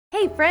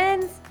Hey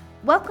friends!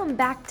 Welcome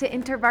back to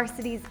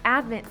InterVarsity's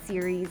Advent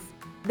series,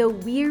 The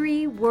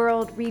Weary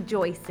World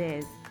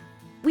Rejoices.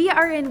 We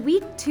are in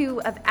week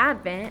 2 of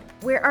Advent,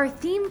 where our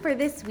theme for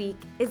this week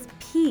is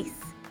peace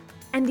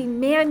and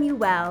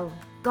Emmanuel,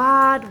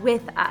 God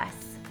with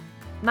us.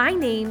 My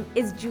name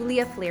is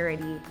Julia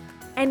Flaherty,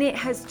 and it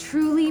has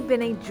truly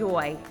been a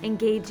joy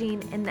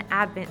engaging in the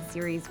Advent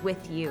series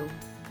with you.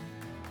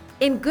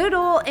 In good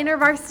old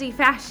InterVarsity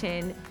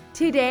fashion,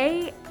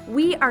 today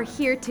we are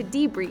here to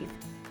debrief,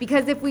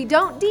 because if we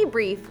don't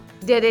debrief,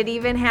 did it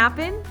even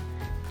happen?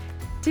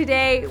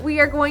 Today we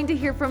are going to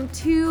hear from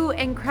two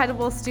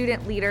incredible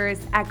student leaders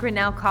at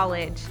Grinnell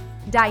College,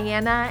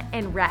 Diana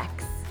and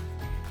Rex.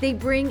 They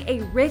bring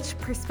a rich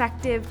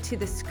perspective to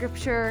the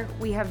scripture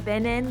we have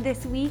been in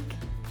this week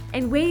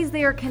and ways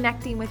they are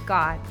connecting with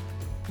God.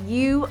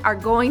 You are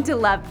going to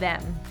love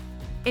them.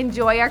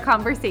 Enjoy our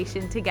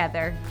conversation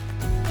together.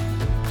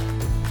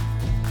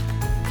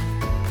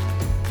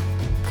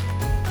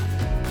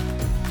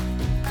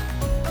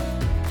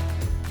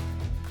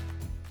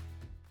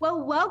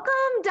 Well, welcome,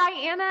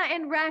 Diana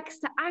and Rex.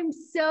 I'm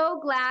so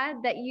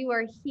glad that you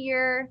are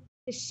here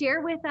to share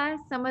with us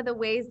some of the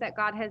ways that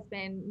God has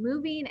been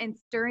moving and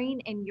stirring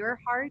in your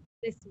heart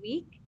this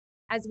week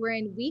as we're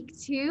in week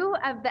 2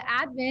 of the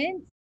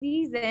Advent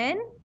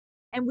season.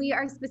 And we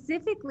are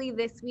specifically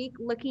this week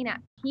looking at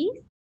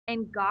peace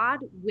and God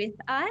with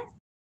us.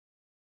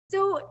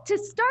 So to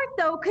start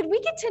though, could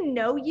we get to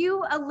know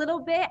you a little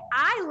bit?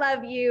 I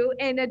love you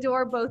and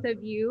adore both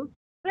of you,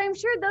 but I'm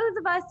sure those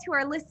of us who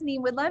are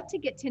listening would love to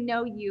get to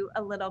know you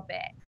a little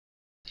bit.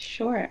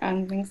 Sure.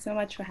 Thanks so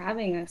much for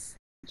having us,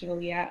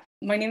 Julia.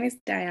 My name is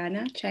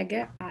Diana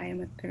Chege. I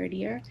am a third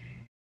year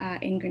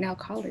in Grinnell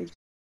College.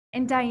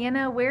 And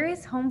Diana, where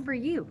is home for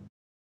you?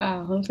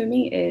 Home for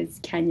me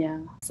is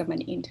Kenya, so I'm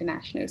an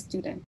international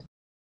student.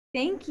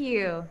 Thank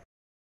you.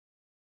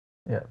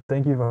 Yeah,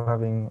 thank you for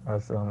having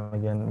us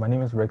again. My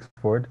name is Rex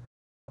Ford.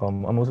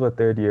 I'm also a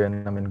third year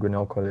and I'm in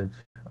Grinnell College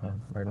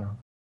right now.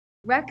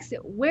 Rex,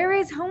 where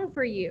is home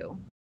for you?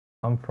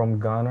 I'm from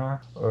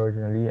Ghana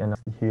originally and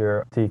I'm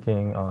here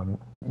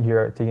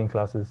taking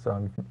classes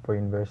for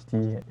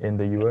university in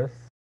the US.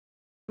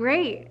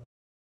 Great.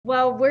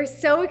 Well, we're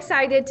so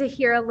excited to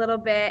hear a little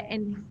bit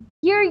and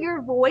hear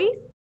your voice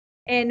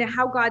and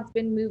how God's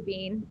been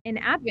moving in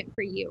Advent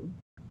for you.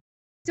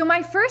 So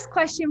my first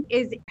question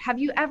is, have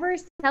you ever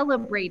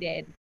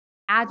celebrated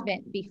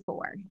Advent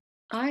before?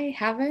 I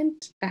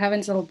haven't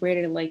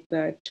celebrated like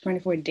the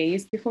 24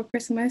 days before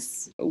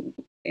Christmas.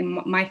 In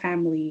my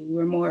family,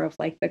 we're more of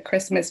like the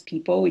Christmas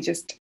people. We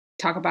just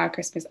talk about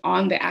Christmas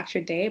on the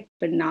actual day,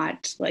 but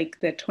not like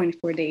the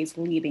 24 days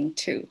leading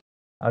to.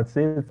 I'd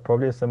say it's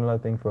probably a similar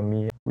thing for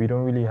me. We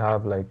don't really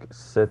have like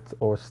set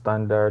or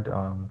standard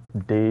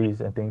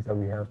days and things that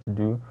we have to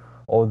do.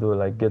 Although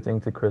like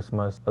getting to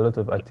Christmas, a lot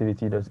of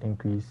activity does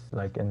increase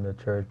like in the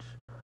church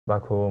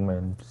back home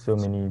and so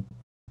many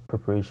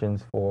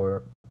preparations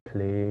for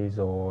plays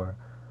or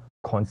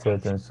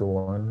concerts and so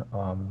on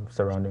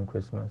surrounding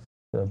Christmas.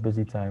 It's a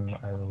busy time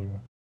either way.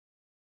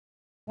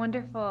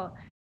 Wonderful.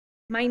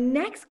 My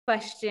next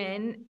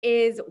question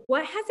is,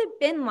 what has it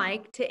been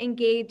like to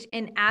engage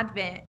in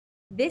Advent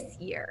this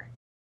year?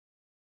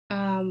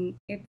 I've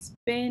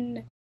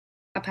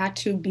had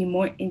to be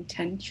more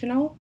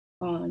intentional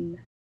on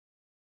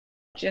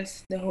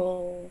just the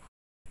whole,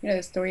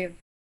 the story of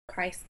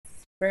Christ's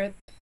birth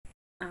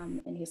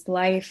and his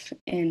life,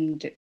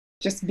 and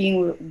just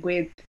being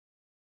with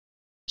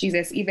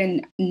Jesus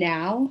even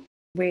now,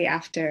 way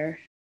after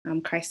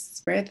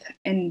Christ's birth.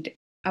 And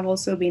I've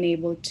also been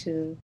able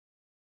to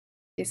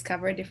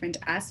discover different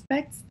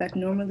aspects that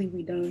normally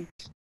we don't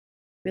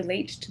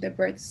relate to the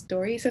birth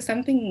story. So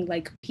something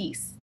like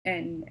peace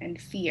and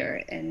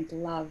fear and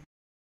love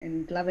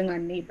and loving our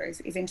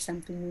neighbors isn't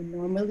something we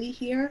normally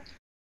hear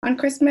on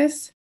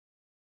Christmas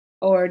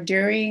or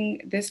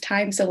during this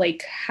time. So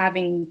like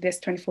having this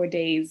 24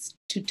 days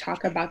to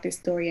talk about this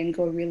story and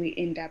go really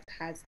in depth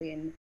has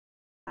been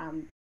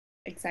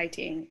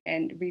exciting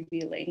and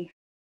revealing.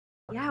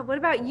 Yeah, what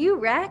about you,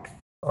 Rex?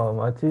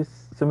 I'd say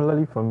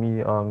similarly for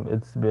me,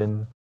 it's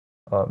been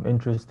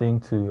interesting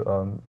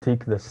to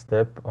take the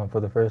step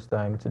for the first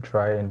time to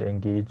try and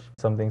engage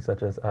something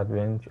such as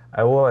Advent.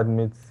 I will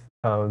admit,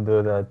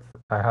 though, that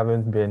I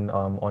haven't been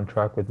on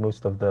track with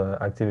most of the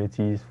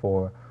activities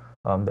for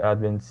the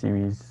Advent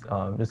series,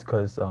 just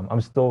because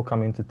I'm still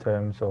coming to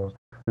terms or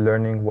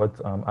learning what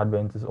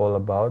Advent is all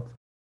about.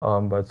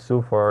 But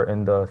so far,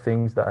 in the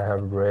things that I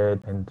have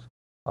read and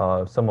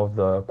some of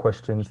the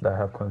questions that I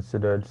have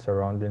considered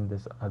surrounding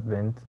this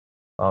Advent,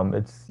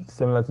 it's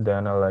similar to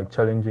Diana, like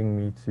challenging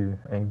me to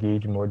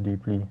engage more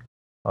deeply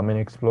and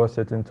explore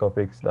certain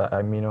topics that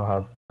I may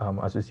not have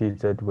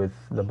associated with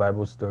the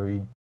Bible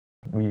story.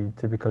 We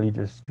typically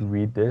just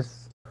read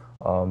this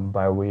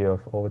by way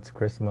of, oh, it's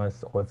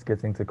Christmas, or it's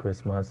getting to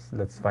Christmas,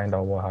 let's find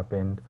out what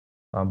happened.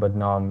 But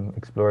now I'm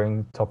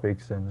exploring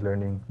topics and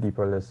learning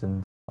deeper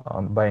lessons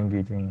by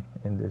engaging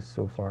in this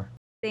so far.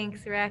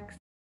 Thanks, Rex.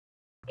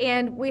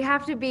 And we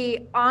have to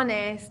be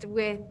honest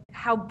with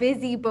how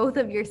busy both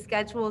of your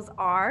schedules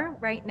are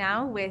right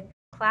now with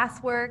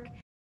classwork,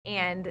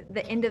 and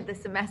the end of the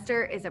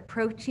semester is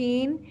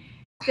approaching.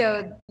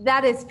 So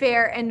that is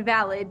fair and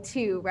valid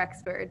too,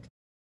 Rexford.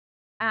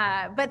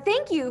 But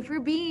thank you for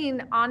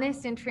being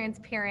honest and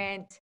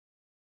transparent.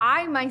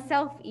 I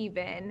myself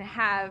even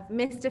have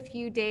missed a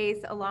few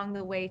days along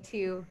the way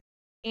too.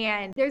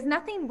 And there's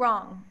nothing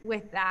wrong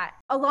with that.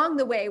 Along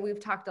the way, we've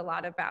talked a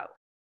lot about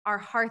our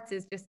hearts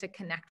is just to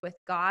connect with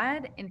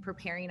God and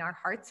preparing our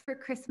hearts for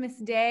Christmas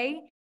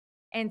Day.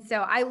 And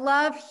so I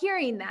love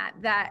hearing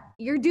that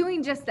you're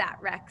doing just that,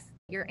 Rex.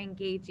 You're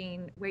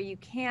engaging where you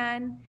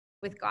can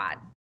with God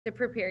to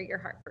prepare your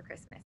heart for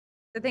Christmas.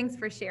 So thanks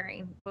for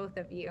sharing, both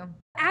of you.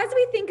 As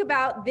we think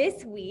about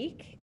this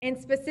week, and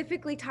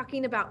specifically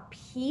talking about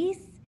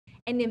peace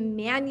and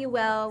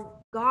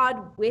Emmanuel,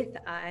 God with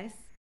us,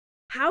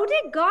 how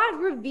did God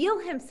reveal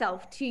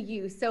himself to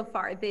you so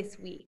far this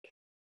week?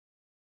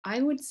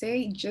 I would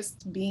say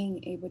just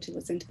being able to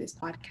listen to this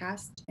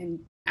podcast and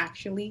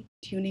actually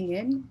tuning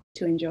in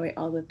to enjoy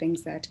all the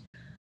things that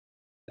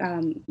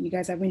you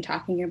guys have been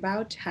talking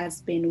about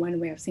has been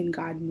one way I've seen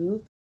God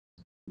move.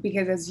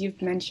 Because as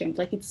you've mentioned,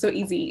 like it's so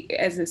easy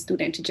as a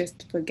student to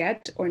just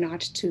forget or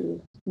not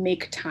to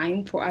make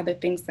time for other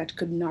things that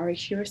could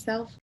nourish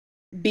yourself.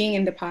 Being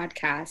in the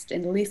podcast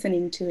and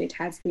listening to it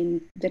has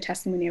been the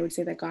testimony I would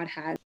say that God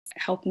has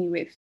helped me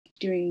with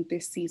during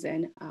this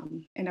season.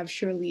 And I've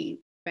surely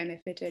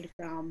benefited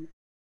from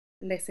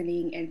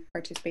listening and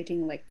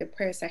participating like the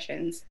prayer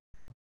sessions.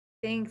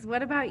 Thanks.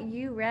 What about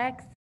you,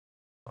 Rex?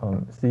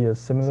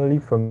 Similarly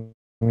for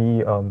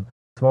me,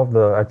 some of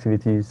the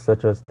activities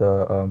such as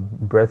the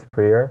breath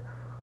prayer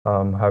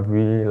have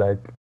really like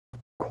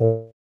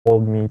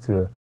called me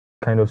to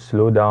kind of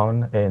slow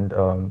down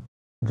and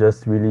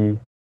just really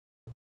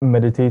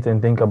meditate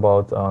and think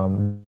about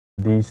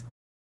these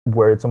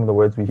words, some of the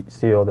words we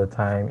say all the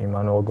time,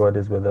 Emmanuel, God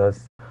is with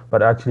us,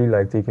 but actually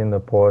like taking the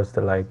pause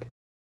to like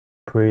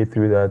pray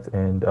through that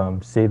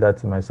and say that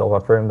to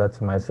myself, affirm that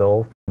to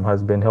myself,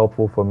 has been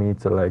helpful for me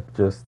to like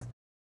just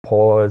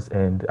pause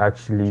and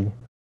actually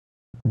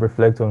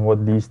reflect on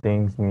what these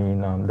things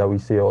mean that we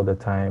say all the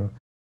time,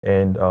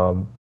 and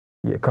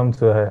come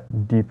to a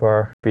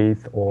deeper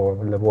faith or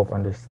level of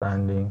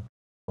understanding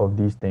of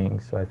these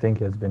things. So I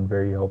think it has been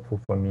very helpful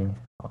for me,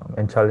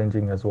 and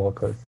challenging as well,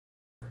 because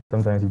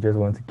sometimes you just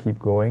want to keep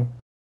going,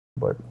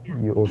 but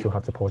you also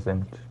have to pause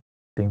and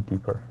think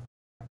deeper.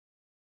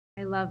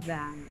 I love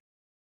that.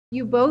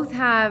 You both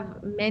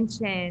have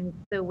mentioned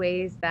the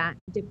ways that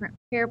different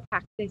prayer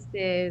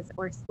practices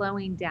or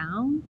slowing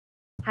down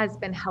has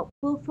been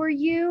helpful for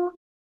you.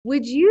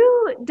 Would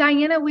you,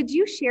 Diana, would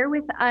you share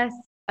with us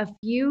a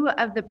few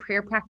of the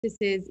prayer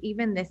practices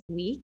even this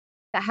week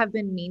that have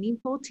been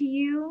meaningful to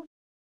you?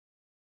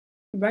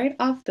 Right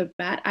off the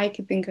bat, I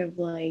could think of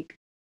like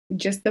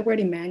just the word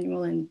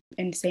Emmanuel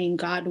and saying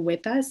God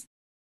with us.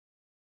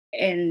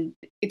 And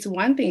it's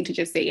one thing to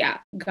just say, yeah,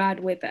 God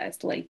with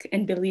us, like,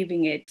 and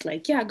believing it,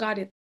 like, yeah, God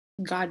is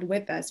God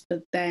with us.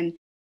 But then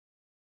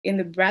in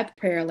the breath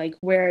prayer, like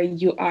where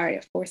you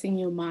are forcing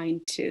your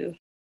mind to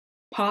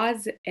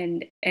pause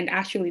and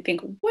actually think,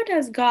 what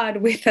does God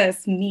with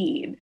us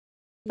mean?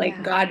 Like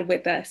Yeah. God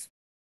with us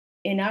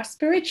in our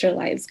spiritual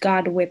lives,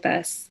 God with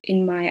us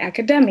in my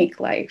academic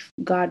life,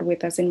 God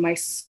with us in my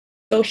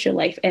social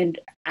life, and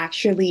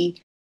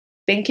actually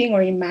thinking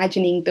or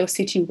imagining those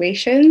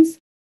situations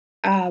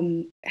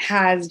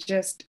has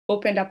just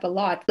opened up a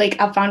lot. Like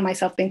I found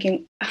myself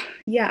thinking, "Ah,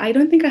 yeah, I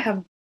don't think I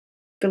have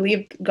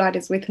believed God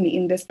is with me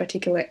in this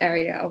particular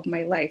area of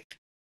my life.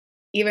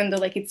 Even though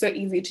like it's so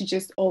easy to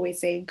just always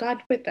say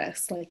God with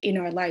us, like in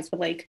our lives, but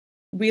like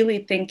really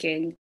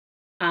thinking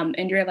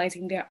and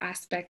realizing there are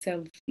aspects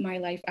of my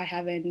life I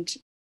haven't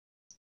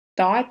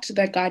thought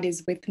that God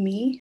is with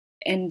me,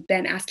 and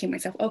then asking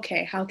myself,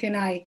 okay, how can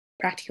I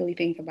practically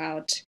think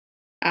about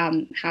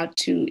how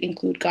to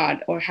include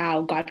God or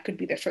how God could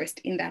be the first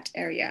in that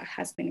area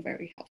has been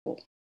very helpful.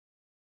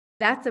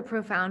 That's a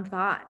profound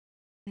thought.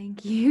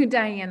 Thank you,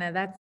 Diana.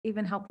 That's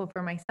even helpful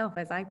for myself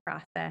as I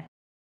process.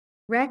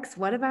 Rex,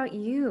 what about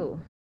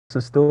you?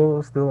 So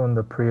still on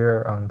the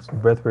prayer,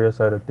 breath prayer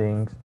side of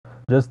things,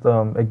 just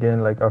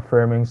again like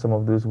affirming some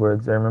of those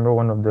words. I remember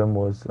one of them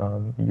was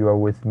you are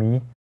with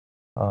me,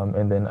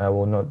 and then I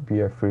will not be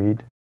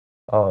afraid.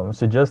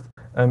 So just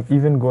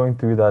even going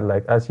through that,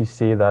 like as you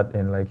say that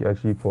and like you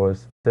actually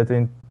pause,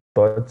 certain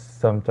thoughts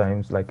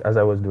sometimes, like as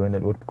I was doing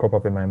it, would crop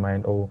up in my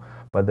mind. Oh,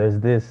 but there's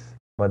this,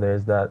 but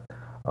there's that,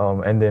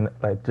 and then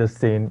like just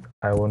saying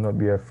I will not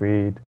be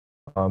afraid,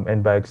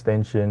 and by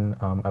extension,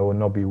 I will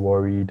not be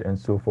worried and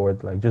so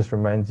forth. Like just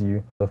reminds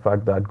you the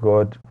fact that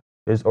God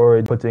is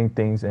already putting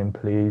things in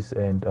place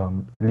and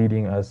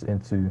leading us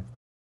into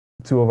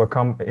to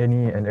overcome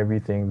any and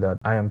everything that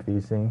I am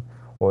facing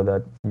or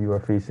that you are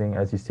facing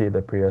as you say the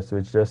prayer. So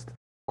it's just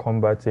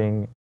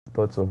combating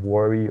thoughts of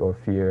worry or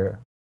fear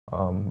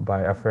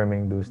by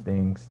affirming those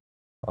things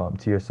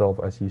to yourself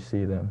as you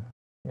say them.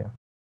 Yeah.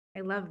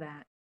 I love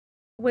that.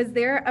 was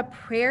there a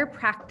prayer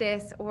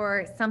practice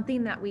or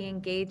something that we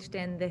engaged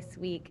in this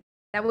week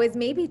that was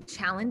maybe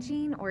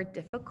challenging or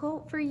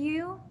difficult for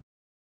you?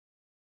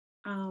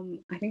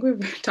 I think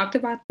we've talked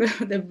about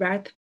the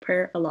breath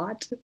prayer a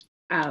lot,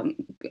 um,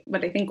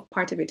 but I think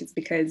part of it is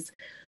because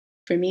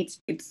for me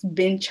it's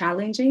been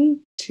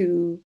challenging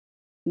to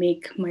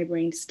make my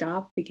brain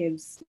stop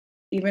because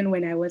even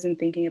when I wasn't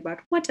thinking about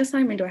what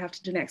assignment do I have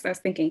to do next, I was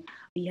thinking,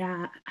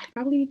 yeah, I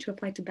probably need to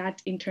apply to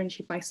that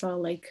internship I saw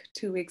like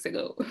 2 weeks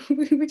ago,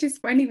 which is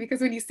funny because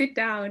when you sit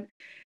down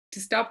to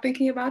stop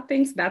thinking about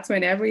things, that's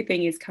when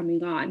everything is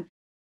coming on.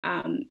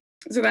 Um,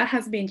 so that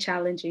has been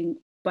challenging,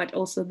 but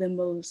also the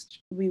most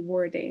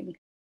rewarding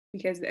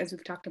because as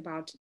we've talked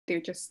about,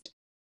 there's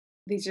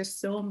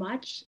just so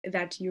much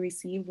that you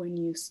receive when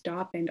you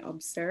stop and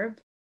observe.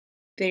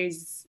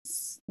 There's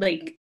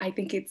like I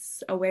think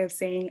it's a way of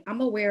saying I'm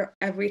aware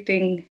of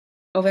everything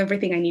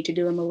I need to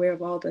do. I'm aware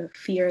of all the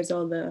fears,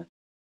 all the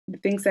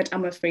things that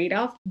I'm afraid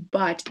of.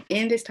 But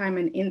in this time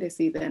and in this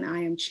season,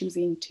 I am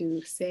choosing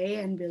to say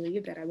and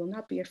believe that I will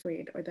not be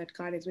afraid or that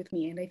God is with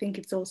me. And I think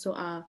it's also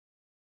a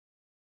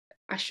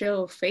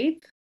show of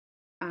faith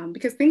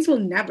because things will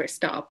never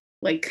stop.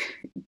 Like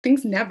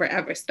things never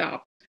ever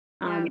stop.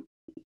 Yeah. Um,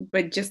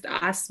 but just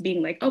us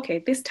being like,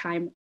 okay, this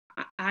time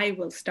I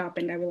will stop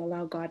and I will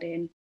allow God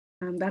in.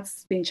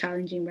 That's been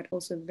challenging, but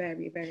also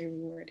very, very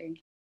rewarding.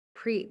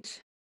 Preach.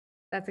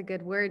 That's a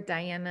good word,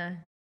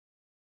 Diana.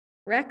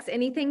 Rex,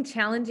 anything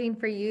challenging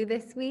for you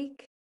this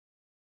week?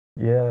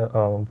 Yeah,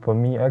 for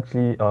me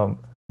actually,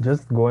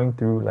 just going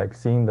through like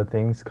seeing the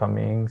things come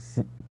in,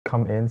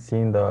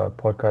 seeing the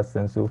podcasts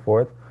and so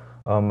forth.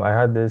 I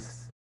had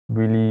this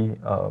really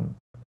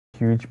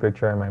huge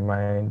picture in my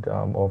mind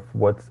of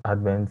what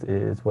Advent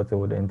is, what it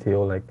would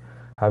entail, like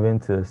having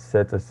to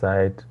set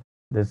aside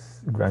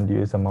this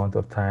grandiose amount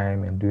of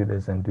time and do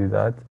this and do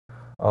that.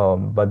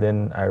 But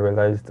then I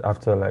realized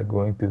after like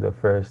going through the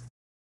first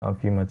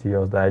few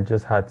materials that I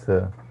just had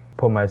to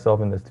put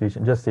myself in the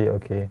situation, just say,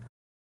 okay,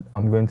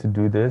 I'm going to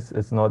do this.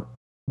 It's not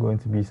going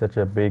to be such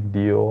a big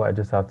deal. I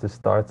just have to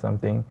start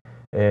something.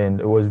 And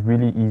it was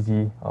really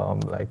easy,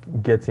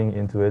 like getting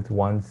into it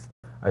once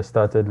I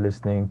started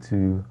listening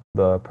to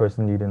the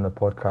person leading the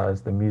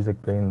podcast, the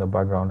music playing in the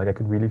background. Like I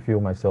could really feel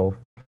myself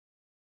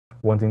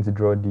wanting to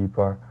draw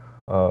deeper.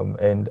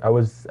 And I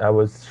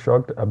was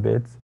shocked a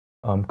bit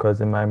because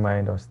in my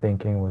mind I was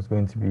thinking it was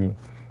going to be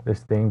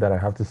this thing that I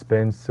have to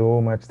spend so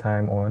much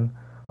time on.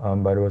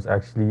 But it was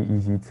actually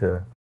easy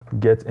to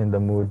get in the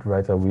mood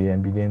right away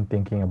and begin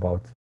thinking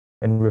about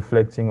and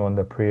reflecting on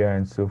the prayer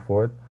and so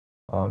forth.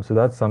 So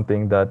that's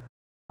something that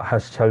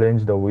has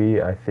challenged the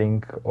way I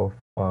think of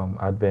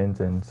Advent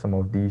and some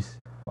of these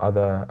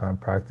other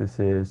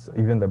practices,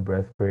 even the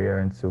breath prayer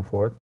and so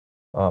forth,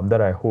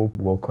 that I hope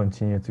will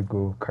continue to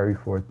go carry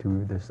forward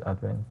through this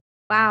Advent.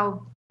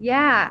 Wow.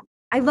 Yeah.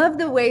 I love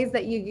the ways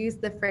that you use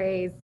the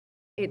phrase,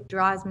 it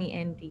draws me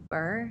in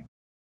deeper.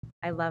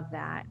 I love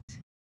that.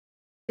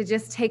 To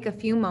just take a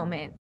few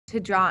moments to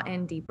draw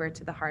in deeper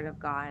to the heart of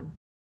God.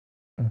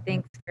 Mhm.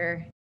 Thanks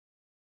for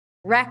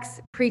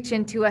Rex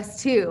preaching to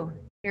us too.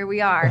 Here we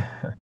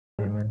are.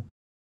 Amen.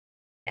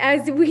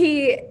 As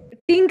we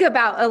think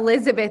about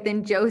Elizabeth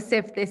and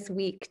Joseph this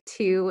week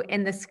too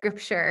in the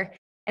scripture,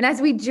 and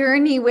as we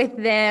journey with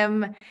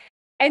them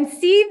and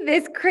see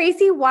this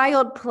crazy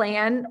wild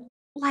plan,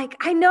 like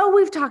I know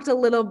we've talked a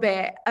little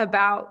bit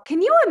about,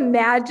 can you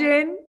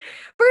imagine?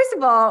 First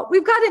of all,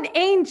 we've got an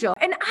angel,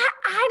 and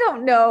I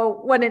don't know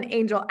what an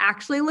angel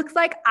actually looks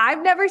like.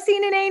 I've never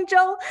seen an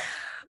angel,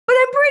 but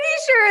I'm pretty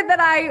sure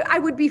that I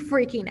would be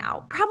freaking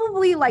out.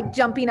 Probably like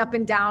jumping up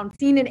and down.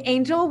 Seeing an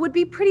angel would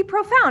be pretty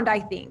profound, I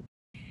think.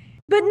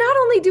 But not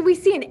only do we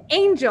see an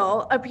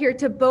angel appear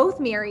to both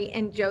Mary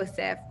and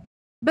Joseph,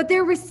 but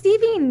they're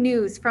receiving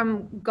news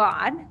from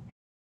God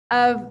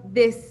of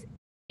this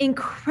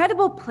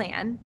incredible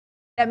plan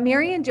that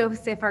Mary and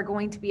Joseph are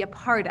going to be a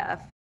part of.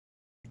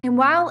 And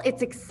while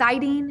it's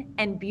exciting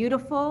and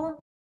beautiful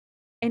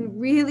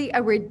and really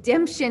a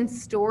redemption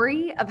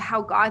story of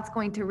how God's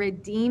going to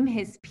redeem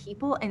his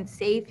people and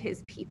save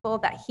his people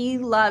that he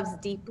loves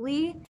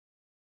deeply,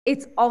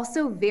 it's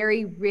also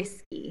very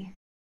risky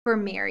for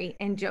Mary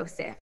and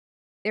Joseph.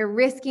 They're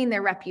risking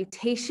their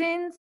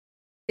reputations,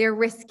 they're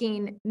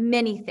risking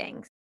many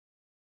things.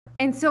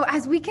 And so,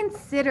 as we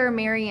consider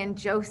Mary and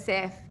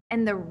Joseph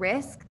and the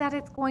risk that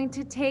it's going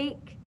to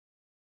take,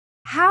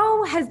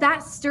 how has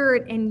that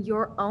stirred in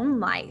your own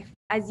life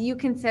as you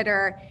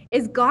consider,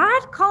 is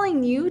God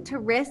calling you to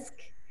risk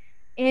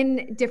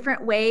in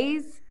different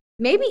ways?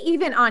 Maybe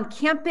even on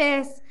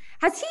campus?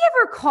 Has he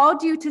ever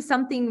called you to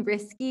something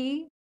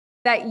risky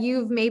that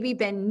you've maybe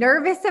been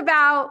nervous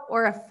about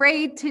or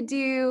afraid to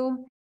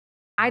do?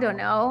 I don't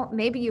know.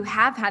 Maybe you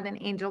have had an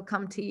angel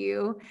come to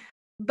you.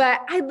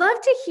 But I'd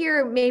love to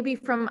hear maybe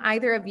from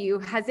either of you,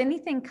 has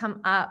anything come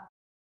up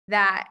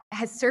that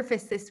has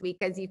surfaced this week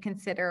as you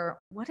consider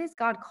what has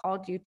God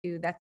called you to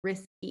that's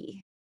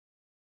risky?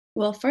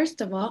 Well, first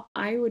of all,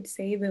 I would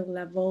say the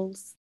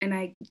levels, and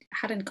I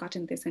hadn't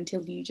gotten this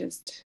until you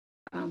just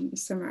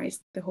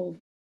summarized the whole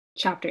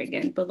chapter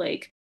again, but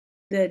like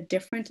the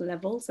different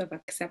levels of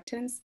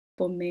acceptance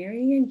for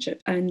Mary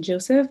and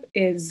Joseph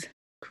is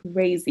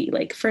crazy.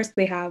 Like first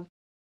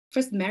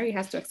Mary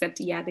has to accept,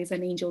 yeah, there's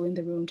an angel in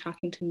the room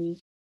talking to me.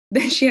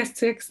 Then she has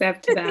to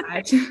accept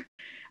that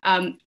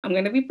I'm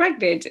gonna be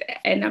pregnant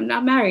and I'm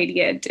not married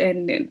yet.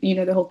 And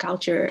the whole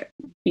culture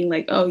being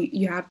like, oh,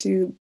 you have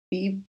to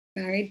be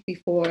married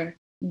before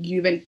you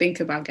even think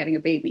about getting a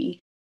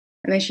baby.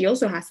 And then she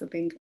also has to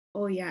think,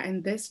 oh yeah,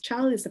 and this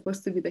child is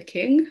supposed to be the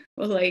king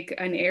or like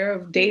an heir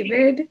of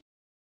David,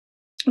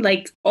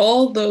 like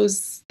all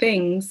those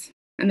things.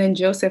 And then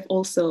Joseph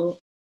also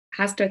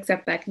has to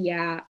accept that,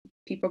 yeah,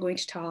 people are going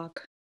to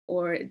talk,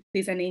 or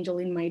there's an angel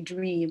in my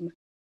dream,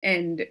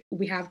 and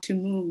we have to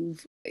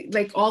move.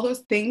 Like all those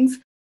things,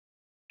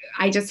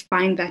 I just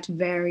find that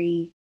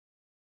very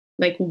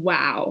like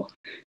wow.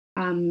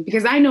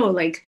 Because I know,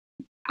 like,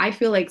 I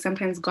feel like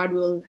sometimes God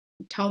will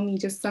tell me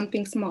just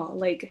something small,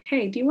 like,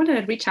 hey, do you want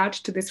to reach out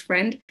to this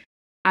friend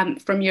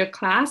from your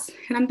class?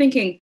 And I'm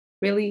thinking,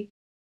 really?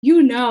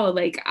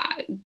 Like,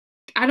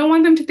 I don't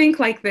want them to think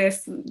like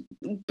this.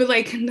 But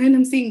like, and then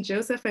I'm seeing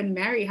Joseph and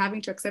Mary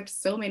having to accept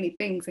so many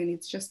things. And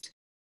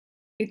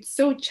it's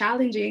so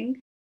challenging,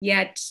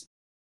 yet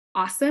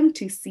awesome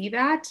to see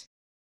that.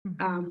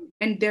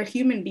 And they're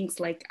human beings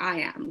like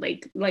I am,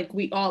 like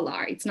we all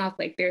are. It's not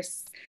like they're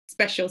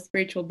special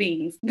spiritual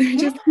beings. They're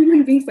just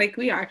human beings like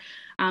we are.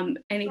 And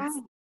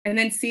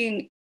then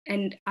seeing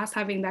and us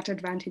having that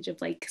advantage of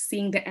like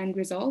seeing the end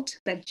result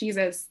that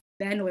Jesus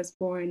then was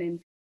born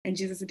and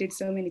Jesus did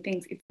so many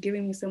things. It's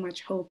giving me so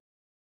much hope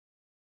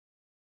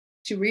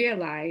to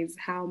realize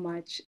how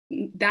much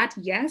that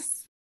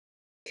yes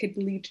could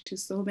lead to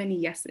so many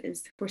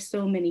yeses for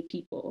so many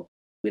people.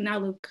 We now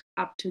look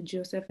up to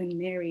Joseph and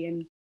Mary,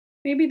 and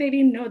maybe they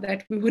didn't know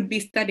that we would be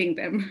studying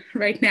them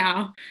right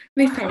now.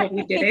 They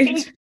probably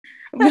didn't.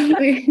 But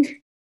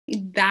like,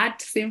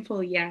 that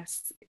simple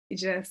yes,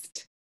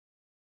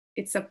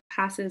 it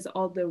surpasses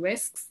all the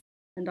risks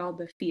and all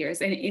the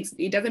fears. And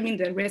it doesn't mean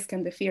the risk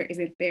and the fear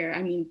isn't there.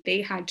 I mean,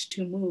 they had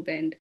to move,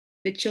 and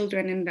the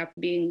children ended up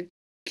being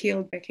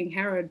killed by King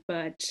Herod,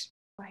 but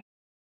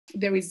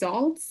the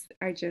results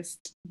are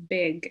just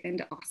big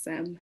and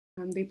awesome.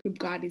 They prove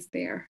God is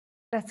there.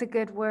 That's a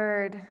good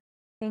word.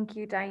 Thank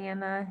you,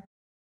 Diana.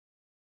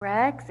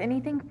 Rex,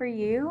 anything for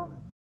you?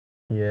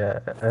 Yeah,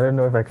 I don't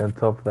know if I can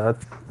top that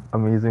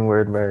amazing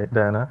word by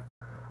Diana.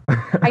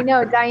 I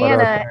know, But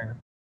Diana,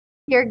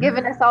 you're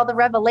giving us all the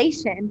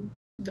revelation.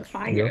 The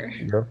fire.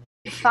 Yep.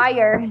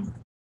 Fire.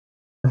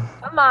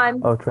 Come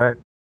on. I'll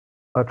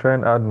try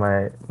and add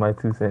my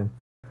 2 cents.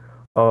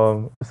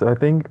 So I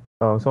think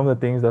some of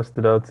the things that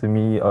stood out to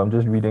me,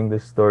 just reading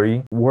this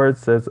story, where it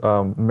says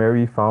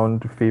Mary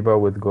found favor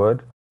with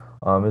God,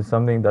 is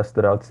something that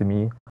stood out to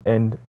me.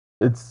 And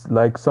it's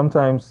like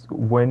sometimes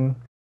when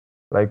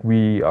like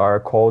we are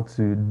called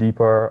to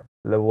deeper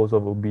levels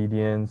of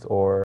obedience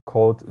or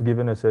called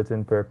given a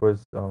certain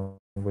purpose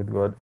with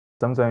God,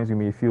 sometimes you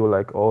may feel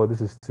like, oh,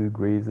 this is too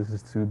great, this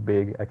is too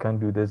big, I can't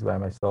do this by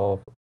myself.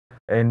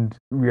 And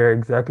we are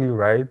exactly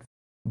right,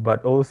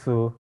 but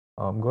also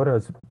God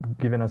has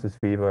given us His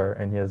favor,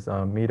 and He has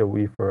made a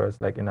way for us,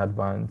 like in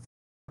advance.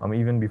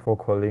 Even before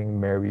calling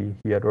Mary,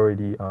 He had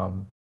already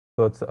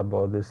thought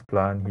about this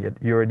plan.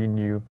 He already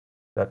knew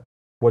that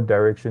what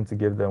direction to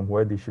give them,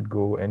 where they should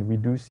go, and we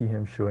do see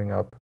Him showing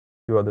up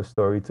throughout the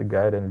story to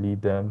guide and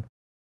lead them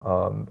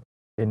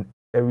in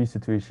every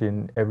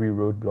situation, every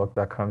roadblock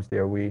that comes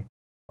their way.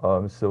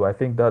 So I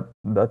think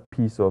that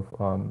piece of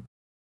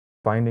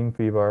finding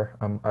favor,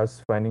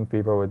 us finding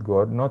favor with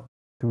God, not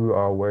through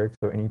our works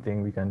or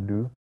anything we can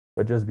do,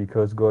 but just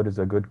because God is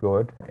a good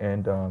God,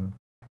 and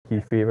He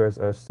favors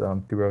us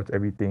throughout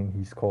everything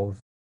He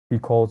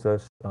calls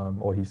us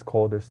or He's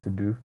called us to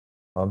do.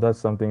 That's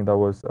something that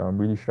was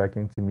really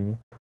striking to me.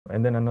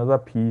 And then another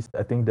piece,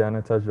 I think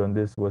Diana touched on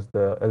this, was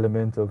the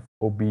element of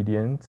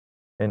obedience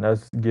and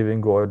us giving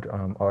God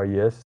our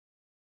yes,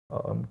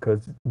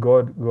 because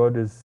God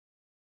is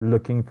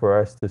looking for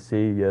us to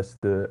say yes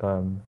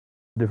to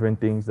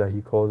different things that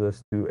He calls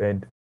us to,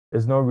 and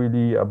it's not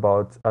really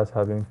about us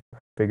having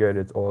figured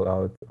it all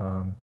out.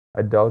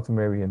 I doubt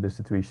Mary in this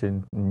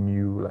situation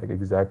knew like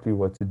exactly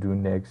what to do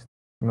next.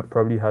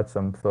 Probably had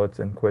some thoughts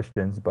and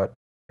questions, but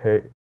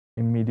her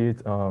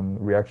immediate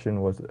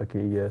reaction was,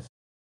 okay, yes,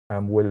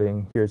 I'm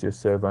willing. Here's your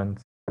servant.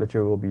 Let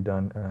your will be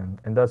done.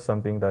 And that's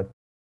something that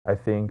I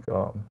think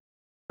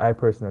I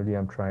personally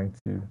am trying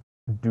to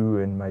do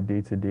in my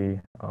day to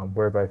day,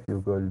 wherever I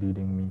feel God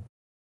leading me,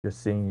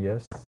 just saying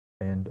yes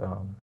and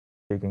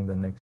taking the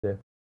next step.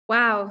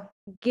 Wow.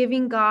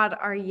 Giving God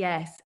our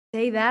yes.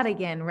 Say that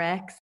again,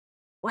 Rex.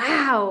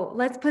 Wow.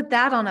 Let's put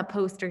that on a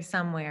poster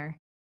somewhere.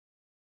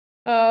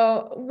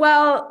 Oh,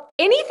 well,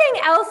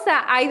 anything else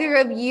that either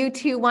of you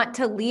two want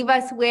to leave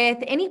us with?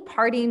 Any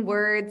parting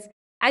words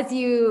as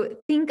you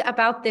think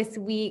about this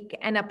week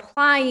and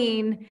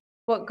applying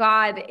what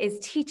God is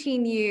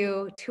teaching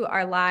you to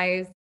our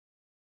lives?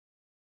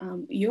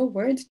 Your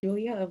words,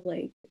 Julia, of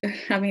like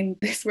having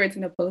these words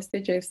in a poster,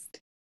 just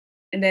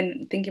and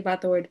then think about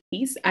the word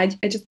peace. I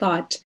just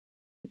thought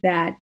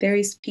that there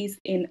is peace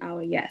in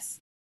our yes.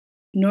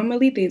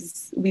 Normally,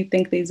 we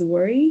think there's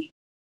worry,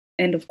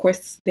 and of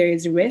course, there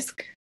is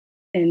risk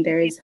and there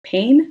is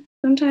pain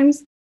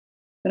sometimes.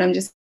 But I'm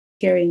just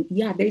hearing,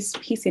 yeah, there's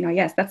peace in our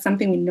yes. That's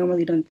something we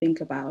normally don't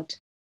think about.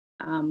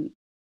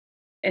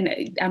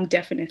 And I'm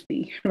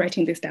definitely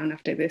writing this down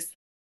after this,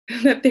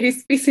 that there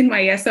is peace in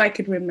my yes, so I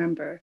could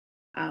remember.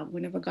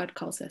 Whenever God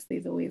calls us,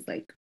 there's always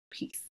like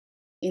peace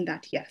in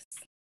that yes.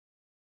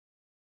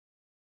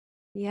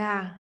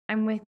 Yeah,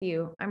 I'm with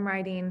you. I'm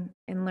writing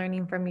and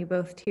learning from you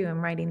both too.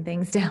 I'm writing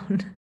things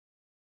down.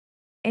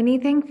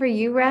 Anything for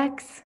you,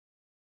 Rex?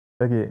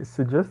 Okay,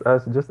 so just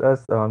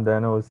as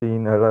Diana was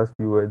saying her last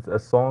few words, a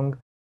song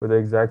with the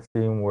exact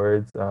same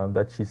words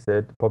that she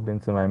said popped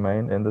into my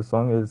mind, and the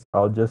song is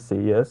 "I'll Just Say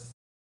Yes"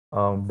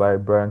 by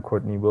Brian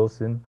Courtney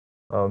Wilson.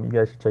 You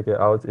guys should check it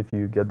out if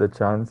you get the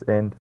chance.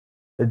 And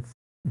it's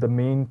the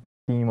main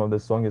theme of the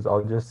song is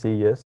 "I'll just say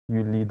yes,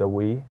 you lead the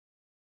way.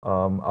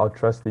 I'll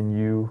trust in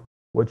you,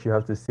 what you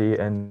have to say."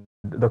 And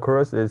the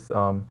chorus is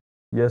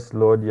yes,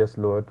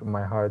 Lord,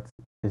 my heart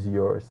is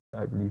yours,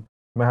 I believe.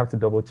 You might have to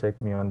double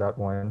check me on that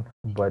one,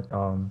 but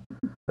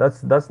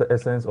that's the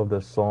essence of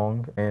the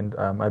song, and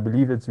I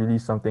believe it's really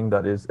something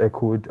that is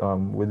echoed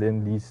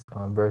within these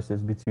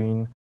verses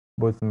between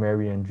both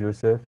Mary and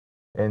Joseph,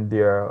 and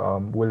their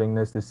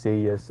willingness to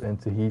say yes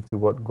and to heed to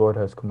what God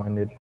has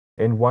commanded.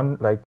 And one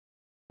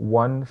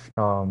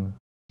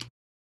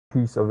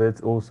piece of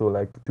it also,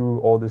 like through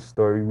all this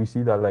story, we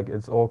see that like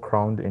it's all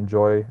crowned in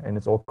joy and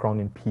it's all crowned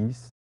in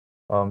peace.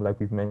 Like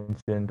we've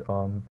mentioned,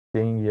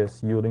 saying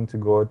yes, yielding to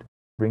God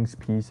brings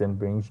peace and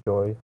brings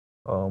joy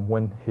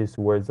when His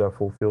words are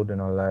fulfilled in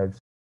our lives.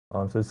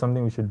 So it's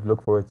something we should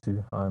look forward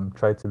to.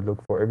 Try to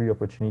look for every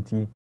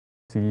opportunity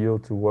to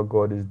yield to what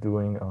God is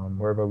doing,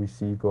 wherever we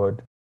see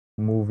God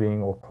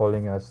moving or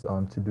calling us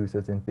to do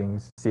certain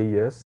things. Say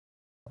yes,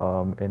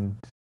 and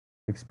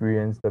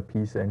experience the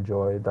peace and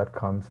joy that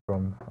comes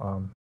from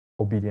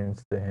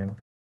obedience to Him.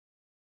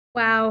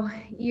 Wow,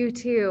 you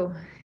too.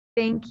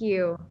 Thank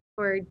you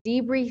for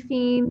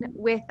debriefing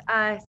with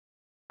us,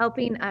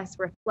 helping us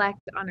reflect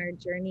on our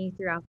journey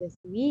throughout this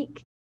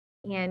week,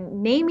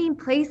 and naming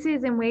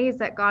places and ways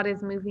that God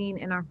is moving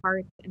in our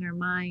hearts, in our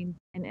minds,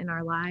 and in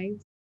our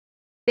lives.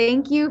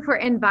 Thank you for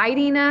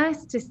inviting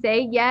us to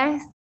say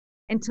yes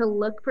and to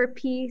look for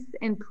peace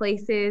in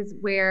places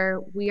where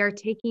we are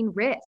taking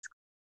risks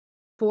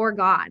for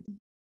God.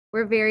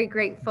 We're very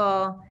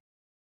grateful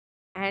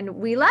and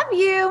we love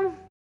you.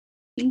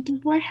 Thank you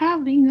for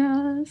having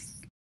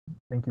us.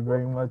 Thank you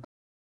very much.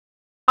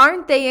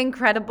 Aren't they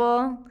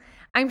incredible?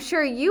 I'm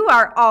sure you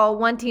are all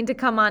wanting to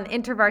come on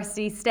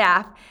InterVarsity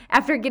staff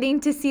after getting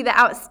to see the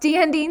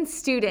outstanding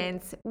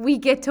students we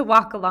get to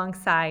walk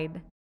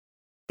alongside.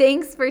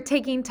 Thanks for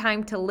taking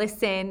time to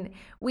listen.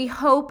 We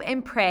hope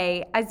and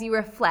pray as you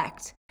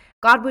reflect,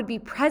 God would be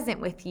present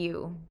with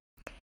you.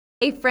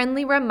 A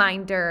friendly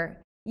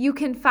reminder, you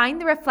can find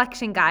the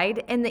reflection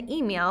guide in the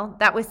email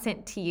that was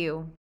sent to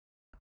you.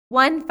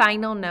 One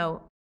final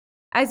note,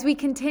 as we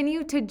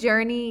continue to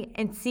journey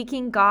in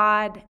seeking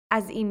God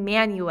as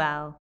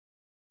Emmanuel,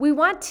 we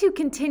want to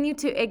continue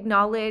to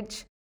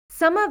acknowledge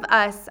some of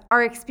us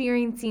are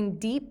experiencing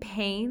deep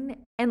pain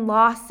and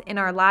loss in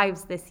our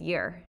lives this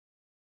year.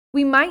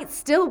 We might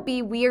still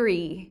be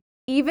weary,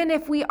 even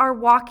if we are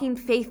walking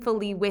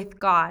faithfully with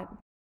God.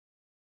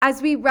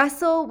 As we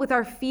wrestle with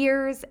our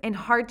fears and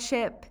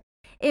hardship,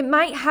 it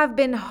might have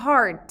been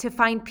hard to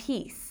find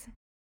peace.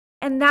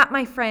 And that,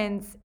 my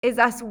friends, is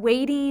us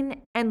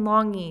waiting and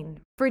longing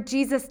for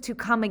Jesus to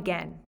come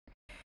again.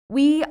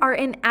 We are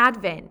in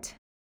Advent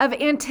of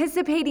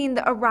anticipating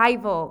the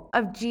arrival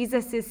of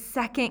Jesus'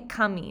 second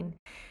coming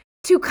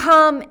to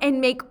come and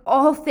make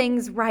all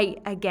things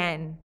right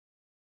again.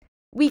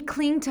 We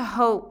cling to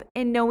hope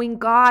in knowing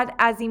God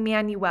as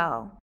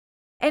Emmanuel,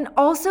 and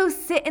also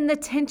sit in the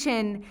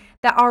tension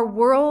that our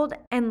world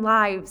and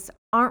lives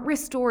aren't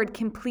restored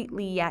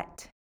completely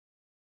yet.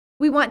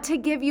 We want to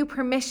give you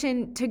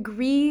permission to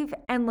grieve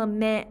and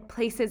lament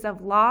places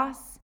of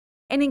loss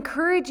and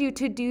encourage you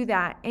to do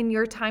that in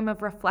your time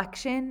of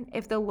reflection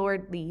if the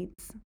Lord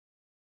leads.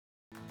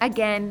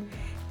 Again,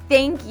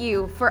 thank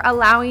you for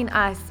allowing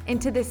us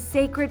into this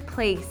sacred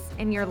place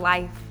in your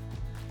life.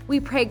 We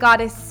pray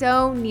God is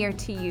so near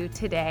to you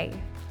today.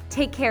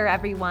 Take care,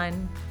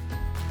 everyone.